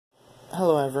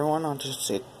Hello everyone,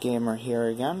 Autistic Gamer here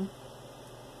again.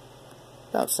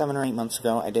 About 7 or 8 months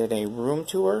ago, I did a room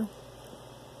tour.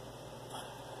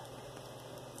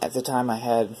 At the time I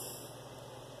had,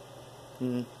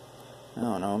 I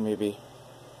don't know, maybe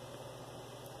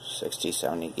 60,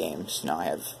 70 games. Now I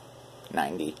have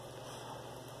 90.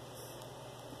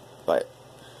 But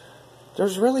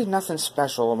there's really nothing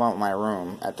special about my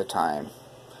room at the time.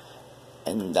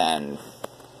 And then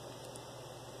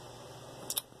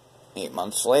 8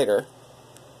 months later,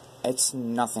 it's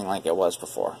nothing like it was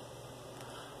before.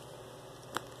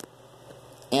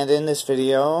 And in this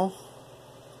video,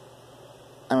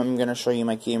 I'm going to show you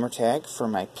my gamer tag for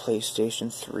my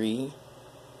PlayStation 3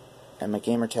 and my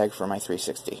gamer tag for my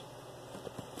 360.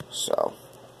 So,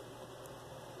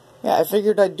 yeah, I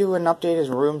figured I'd do an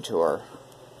updated room tour.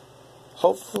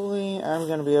 Hopefully, I'm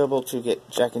going to be able to get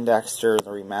Jak and Daxter,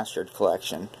 the Remastered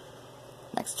Collection,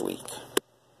 next week.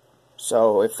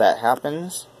 So, if that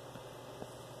happens,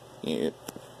 you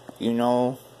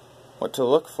know what to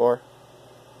look for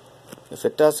if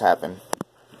it does happen.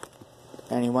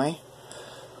 Anyway,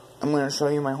 I'm going to show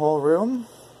you my whole room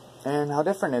and how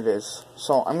different it is.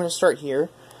 So, I'm going to start here.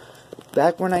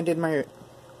 Back when I did my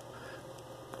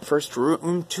first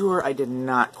room tour, I did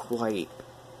not quite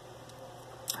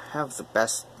have the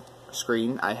best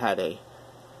screen. I had a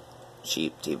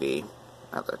cheap TV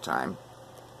at the time.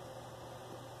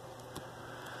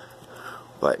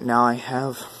 But now I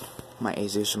have my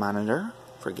Asus monitor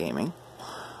for gaming.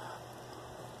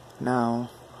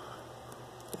 Now,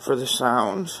 for the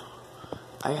sound,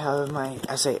 I have my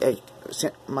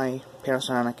my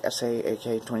Panasonic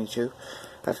SA-AK22.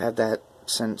 I've had that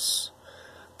since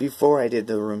before I did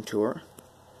the room tour.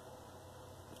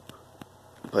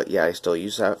 But yeah, I still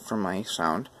use that for my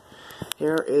sound.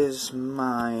 Here is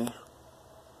my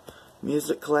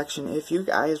music collection. If you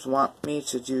guys want me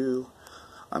to do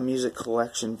a music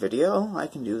collection video, I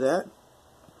can do that,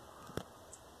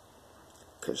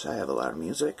 because I have a lot of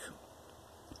music.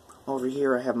 Over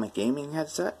here I have my gaming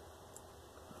headset,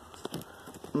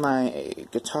 my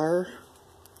guitar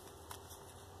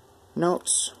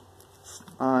notes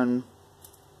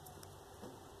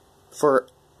for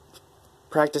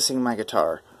practicing my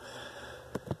guitar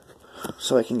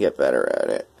so I can get better at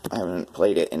it. I haven't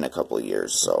played it in a couple of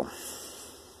years, so.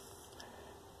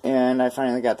 And I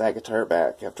finally got that guitar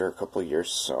back after a couple of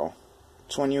years, so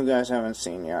it's one you guys haven't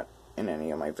seen yet in any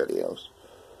of my videos.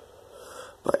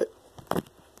 But,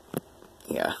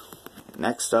 yeah.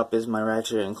 Next up is my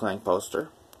Ratchet and Clank poster,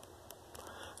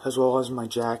 as well as my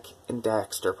Jak and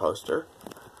Daxter poster,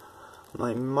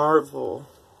 my Marvel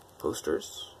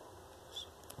posters,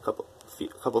 a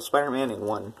couple Spider-Man, and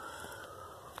one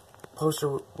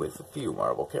poster with a few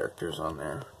Marvel characters on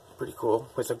there. Pretty cool,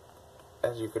 with a,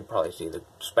 as you could probably see, the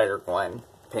Spider-Gwen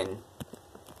pin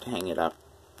to hang it up.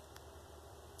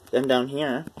 Then down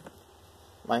here,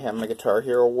 I have my Guitar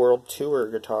Hero World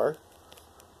Tour guitar.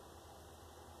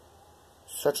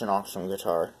 Such an awesome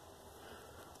guitar.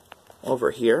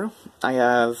 Over here, I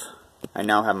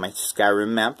now have my Skyrim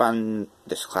map on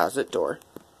this closet door,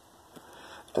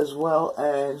 as well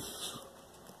as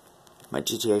my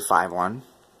GTA 5 one.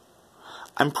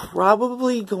 I'm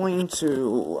probably going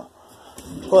to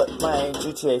put my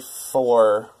GTA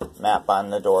 4 map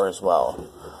on the door as well.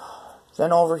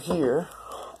 Then over here,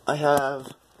 I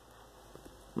have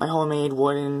my homemade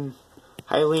wooden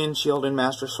Hylian shield and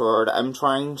Master Sword. I'm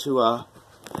trying to,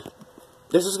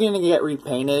 this is going to get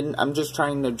repainted. I'm just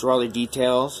trying to draw the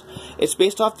details. It's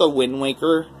based off the Wind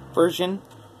Waker version.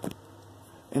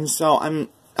 And so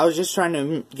I was just trying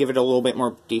to give it a little bit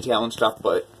more detail and stuff,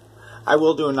 but I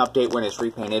will do an update when it's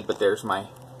repainted. But there's my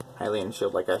Hylian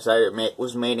shield. Like I said, it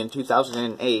was made in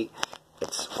 2008.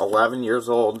 It's 11 years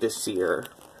old this year.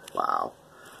 Wow.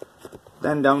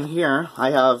 Then down here, I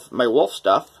have my wolf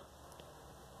stuff.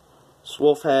 This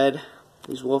wolf head,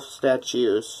 these wolf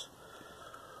statues.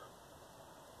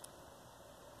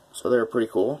 So they're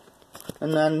pretty cool.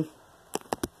 And then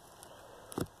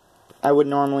I would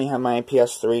normally have my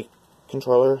PS3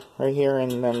 controller right here,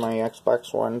 and then my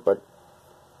Xbox One, but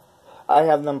I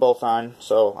have them both on,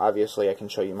 so obviously I can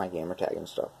show you my gamer tag and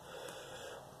stuff.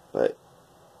 But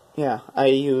yeah, I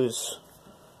use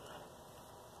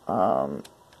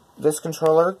this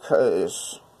controller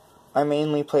because I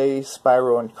mainly play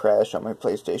Spyro and Crash on my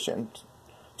PlayStation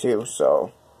 2,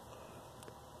 so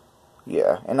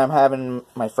yeah. And I'm having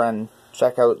my friend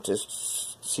check out to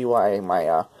see why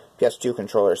my PS2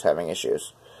 controller is having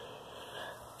issues.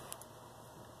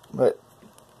 But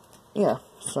yeah,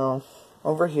 so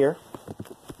over here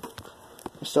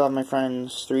I still have my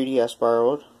friend's 3DS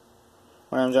borrowed.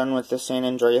 When I'm done with the San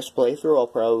Andreas playthrough, I'll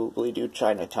probably do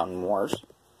Chinatown Wars.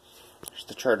 Here's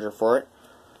the charger for it.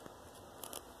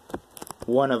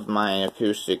 One of my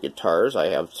acoustic guitars, I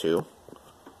have two.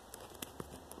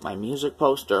 My music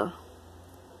poster.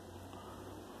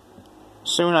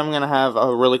 Soon I'm going to have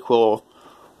a really cool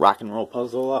rock and roll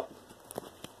puzzle up.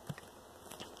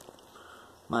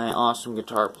 My awesome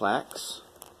guitar plaques.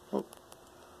 Oh.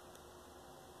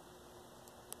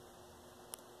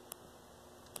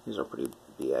 These are pretty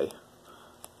BA.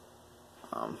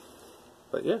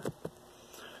 But yeah.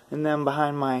 And then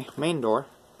behind my main door,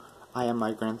 I have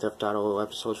my Grand Theft Auto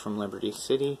Episodes from Liberty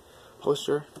City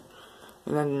poster.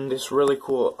 And then this really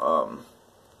cool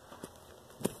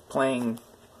playing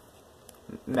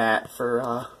mat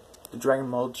for the Dragon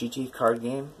Ball GT card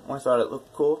game. I thought it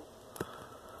looked cool.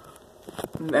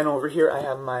 And then over here I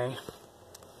have my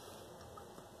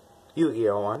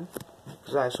Yu-Gi-Oh one,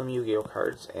 because I have some Yu-Gi-Oh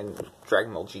cards and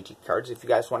Dragon Ball GT cards. If you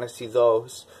guys want to see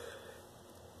those,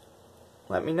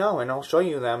 let me know and I'll show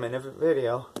you them in a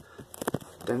video.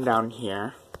 Then down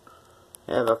here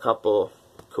I have a couple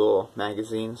cool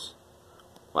magazines.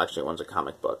 Well, actually one's a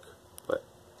comic book, but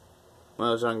when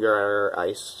I was younger I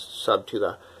subbed to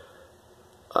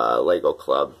the Lego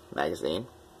Club magazine.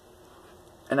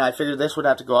 And I figured this would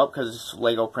have to go up because it's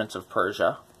Lego Prince of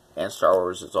Persia. And Star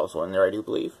Wars is also in there, I do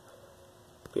believe.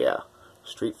 But yeah,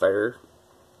 Street Fighter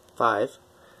 5.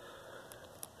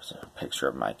 There's a picture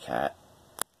of my cat.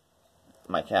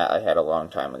 My cat I had a long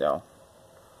time ago.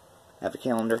 I have a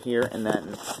calendar here, and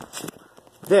then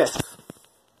this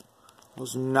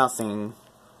was nothing.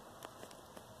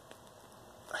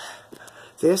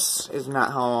 This is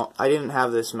not how... I didn't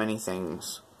have this many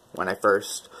things when I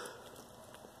first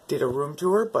did a room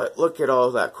tour, but look at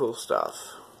all that cool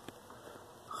stuff.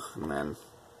 And then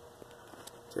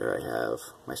there I have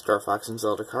my Star Fox and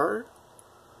Zelda card.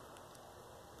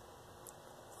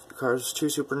 Cars, 2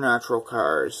 Supernatural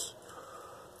cars.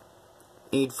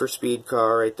 Need for Speed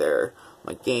car right there.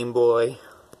 My Game Boy.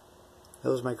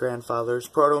 That was my grandfather's.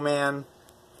 Proto Man.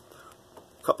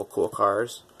 Couple cool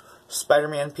cars.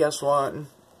 Spider-Man PS1.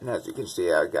 And as you can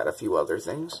see, I got a few other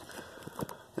things.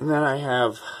 And then I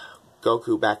have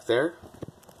Goku back there.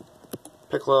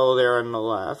 Piccolo there on the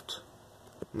left.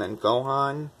 And then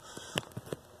Gohan.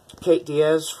 Kate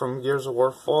Diaz from Gears of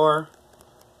War 4.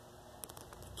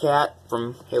 Cat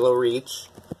from Halo Reach.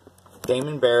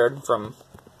 Damon Baird from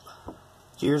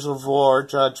Gears of War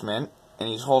Judgment. And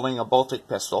he's holding a Baltic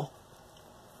pistol.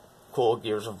 Cool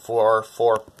Gears of War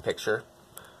 4 picture.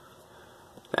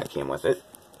 That came with it.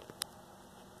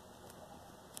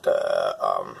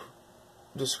 The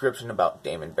description about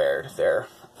Damon Baird there.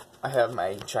 I have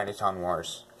my Chinatown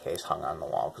Wars case hung on the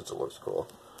wall because it looks cool.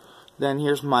 Then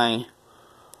here's my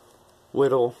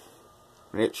Whittle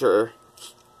miniature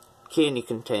candy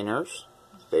containers.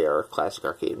 They are classic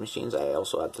arcade machines. I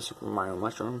also have the Super Mario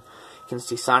Mushroom. You can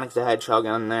see Sonic the Hedgehog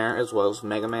on there, as well as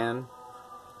Mega Man,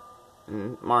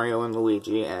 and Mario and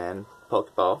Luigi, and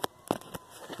Pokeball.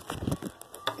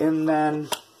 And then,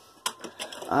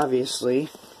 obviously,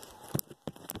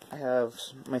 I have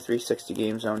my 360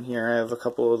 game zone here. I have a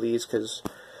couple of these because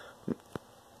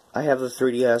I have the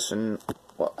 3DS, and,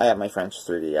 well, I have my friend's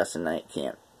 3DS, and I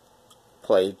can't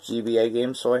play GBA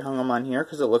games, so I hung them on here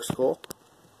because it looks cool.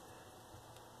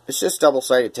 It's just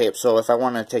double-sided tape, so if I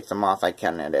want to take them off, I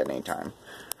can at any time.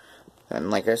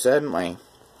 And like I said, my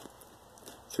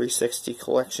 360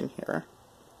 collection here.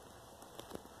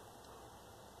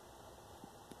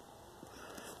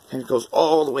 And it goes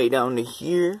all the way down to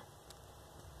here.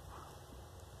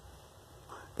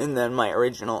 And then my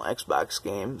original Xbox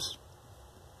games.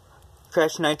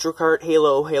 Crash Nitro Kart,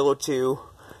 Halo, Halo 2,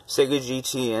 Sega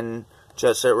GT, and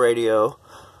Jet Set Radio.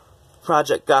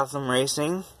 Project Gotham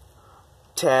Racing.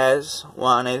 Taz,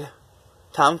 Wanted,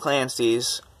 Tom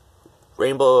Clancy's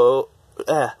Tom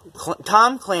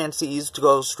Clancy's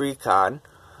Ghost Recon,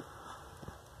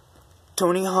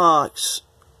 Tony Hawk's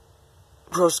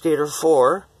Pro Skater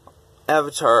 4,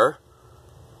 Avatar,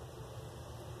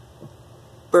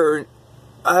 Burning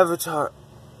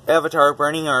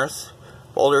Earth,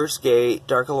 Baldur's Gate,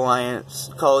 Dark Alliance,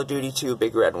 Call of Duty 2,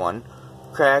 Big Red One,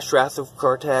 Crash, Wrath of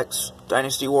Cortex,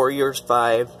 Dynasty Warriors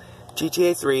 5,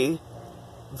 GTA 3,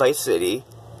 Vice City,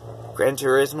 Gran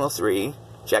Turismo 3,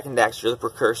 Jak and Daxter the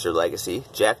Precursor Legacy,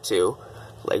 Jak 2,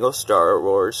 Lego Star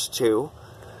Wars 2,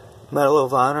 Medal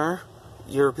of Honor,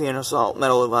 European Assault,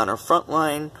 Medal of Honor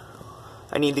Frontline.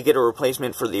 I need to get a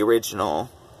replacement for the original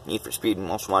Need for Speed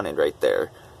Most Wanted right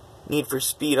there. Need for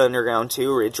Speed Underground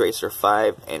 2, Ridge Racer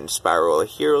 5, and Spyro A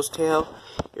Hero's Tale.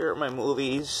 Here are my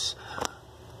movies.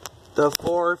 The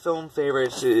 4 film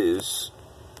favorites is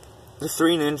the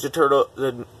Ninja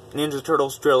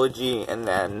Turtles trilogy, and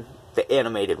then the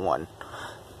animated one.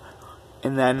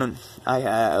 And then I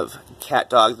have Cat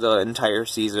Dog the entire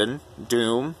season,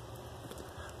 Doom,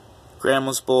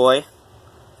 Grandma's Boy,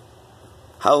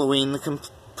 Halloween the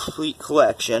complete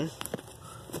collection.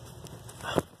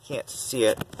 Can't see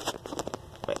it.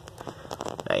 Wait,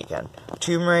 now you can.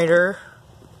 Tomb Raider,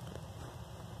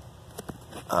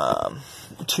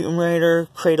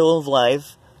 Cradle of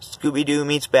Life, Scooby-Doo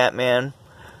meets Batman,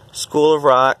 School of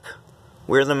Rock,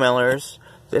 We're the Millers.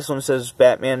 This one says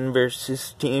Batman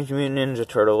vs. Teenage Mutant Ninja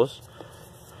Turtles.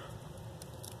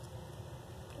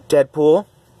 Deadpool.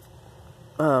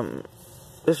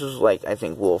 This was like, I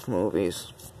think, Wolf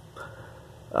movies.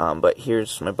 But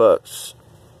here's my books.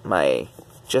 My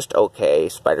Just Okay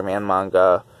Spider-Man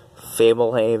manga,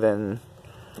 Fablehaven,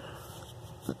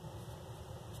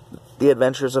 The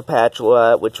Adventures of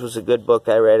Patchouli, which was a good book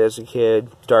I read as a kid.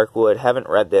 Darkwood, haven't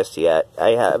read this yet. I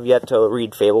have yet to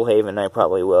read Fablehaven, I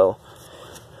probably will.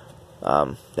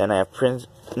 Then I have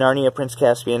Narnia, Prince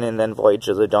Caspian, and then Voyage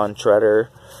of the Dawn Treader,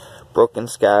 Broken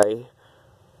Sky.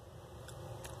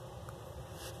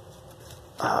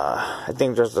 I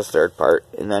think there's the third part,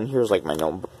 and then here's like my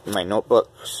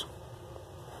notebooks.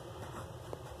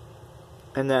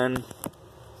 And then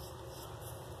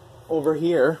over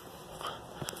here,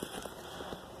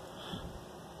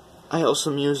 I have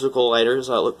some musical lighters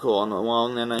that look cool on the wall,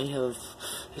 and then I have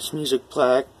this music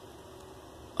plaque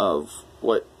of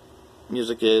what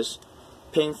music is.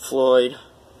 Pink Floyd,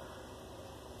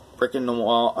 Brick in the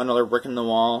Wall, another Brick in the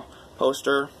Wall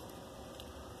poster,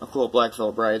 a cool Black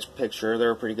Veil Brides picture.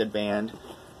 They're a pretty good band.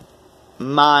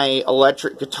 My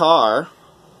electric guitar,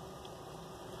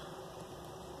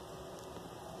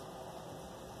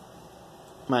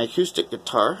 my acoustic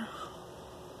guitar,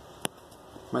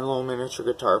 my little miniature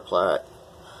guitar plaque.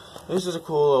 This is a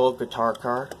cool little guitar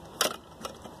card.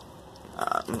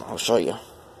 I'll show you.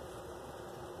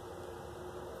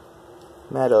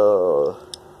 Metal.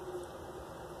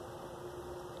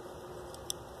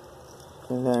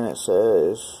 And then it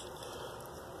says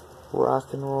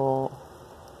rock and roll.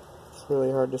 It's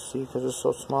really hard to see because it's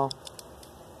so small.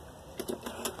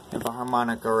 I have a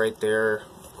harmonica right there.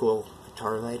 Cool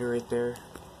guitar lighter right there.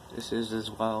 This is as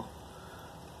well.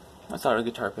 I thought a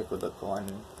guitar pick would look cool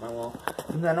on my wall.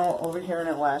 And then over here,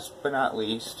 and last but not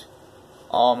least,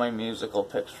 all my musical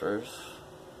pictures.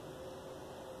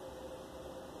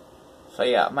 So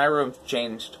yeah, my room's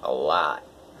changed a lot.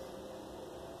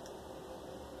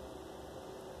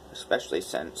 Especially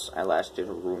since I last did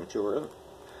a room tour.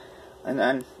 And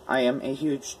then I am a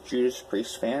huge Judas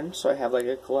Priest fan, so I have like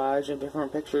a collage of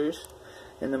different pictures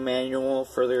in the manual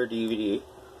for their DVD.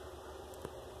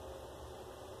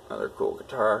 Another cool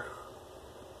guitar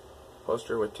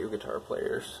poster with two guitar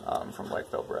players from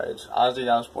Black Veil Brides. Ozzy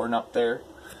Osbourne up there.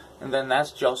 And then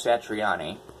that's Joe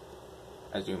Satriani,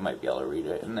 as you might be able to read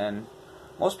it. And then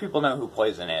most people know who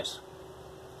Poison is.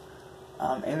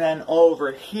 And then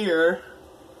over here,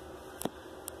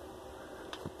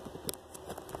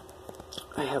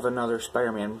 I have another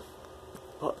Spider-Man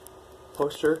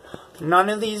poster. None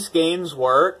of these games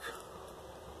work,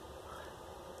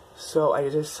 so I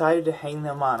decided to hang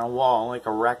them on a wall like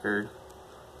a record.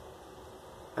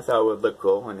 I thought it would look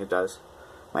cool, and it does.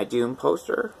 My Doom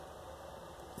poster.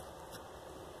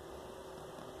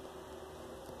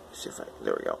 Let's see if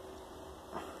there we go.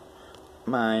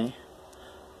 My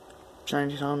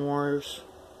Chinatown Wars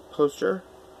poster.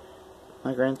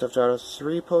 My Grand Theft Auto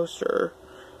 3 poster.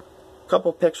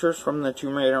 Couple pictures from the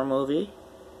Tomb Raider movie.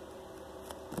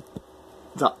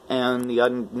 And the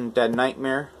Undead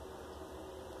Nightmare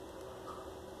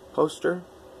poster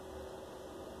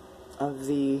of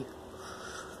the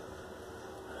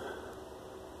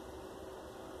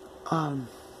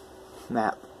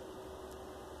map.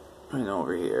 And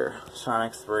over here,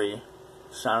 Sonic 3,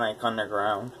 Sonic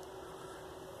Underground.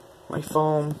 My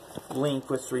foam, Link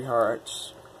with 3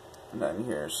 hearts. And then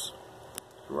here's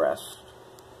the rest.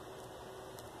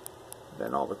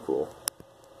 Then all the cool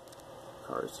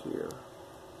cars here.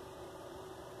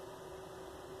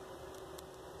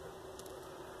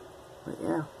 But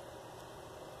yeah.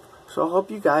 So I hope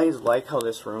you guys like how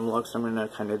this room looks. I'm gonna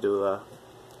kind of do a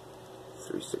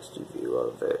 360 view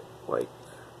of it, like.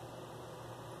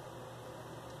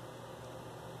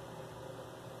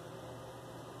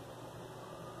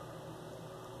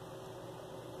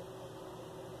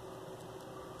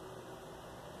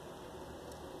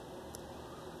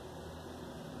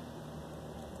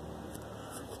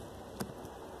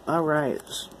 Alright,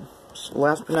 so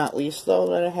last but not least though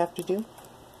that I have to do,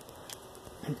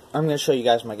 I'm going to show you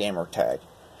guys my gamer tag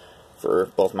for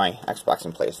both my Xbox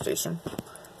and PlayStation.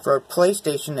 For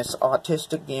PlayStation, it's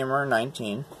Autistic Gamer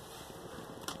 19.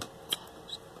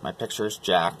 My picture is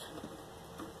Jack.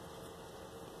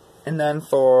 And then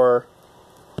for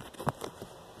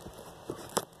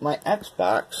my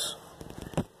Xbox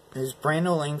is Brand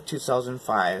New Link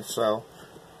 2005. So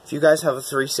if you guys have a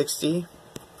 360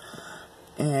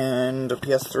 and a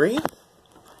PS3,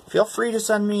 feel free to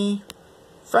send me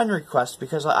friend requests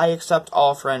because I accept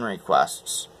all friend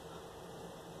requests.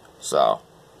 So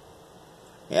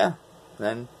yeah,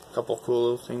 then a couple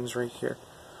cool little things right here.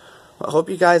 I hope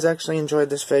you guys actually enjoyed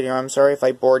this video. I'm sorry if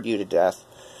I bored you to death.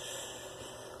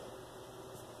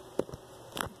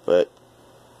 But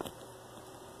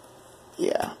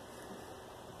yeah.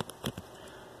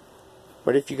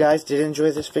 But if you guys did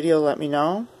enjoy this video, let me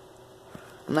know.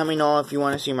 And let me know if you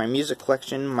want to see my music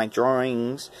collection, my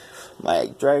drawings,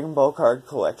 my Dragon Ball card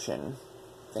collection,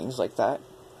 things like that.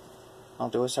 I'll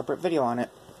do a separate video on it.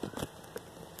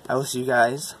 I will see you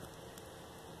guys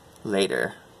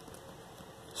later.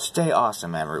 Stay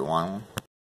awesome, everyone.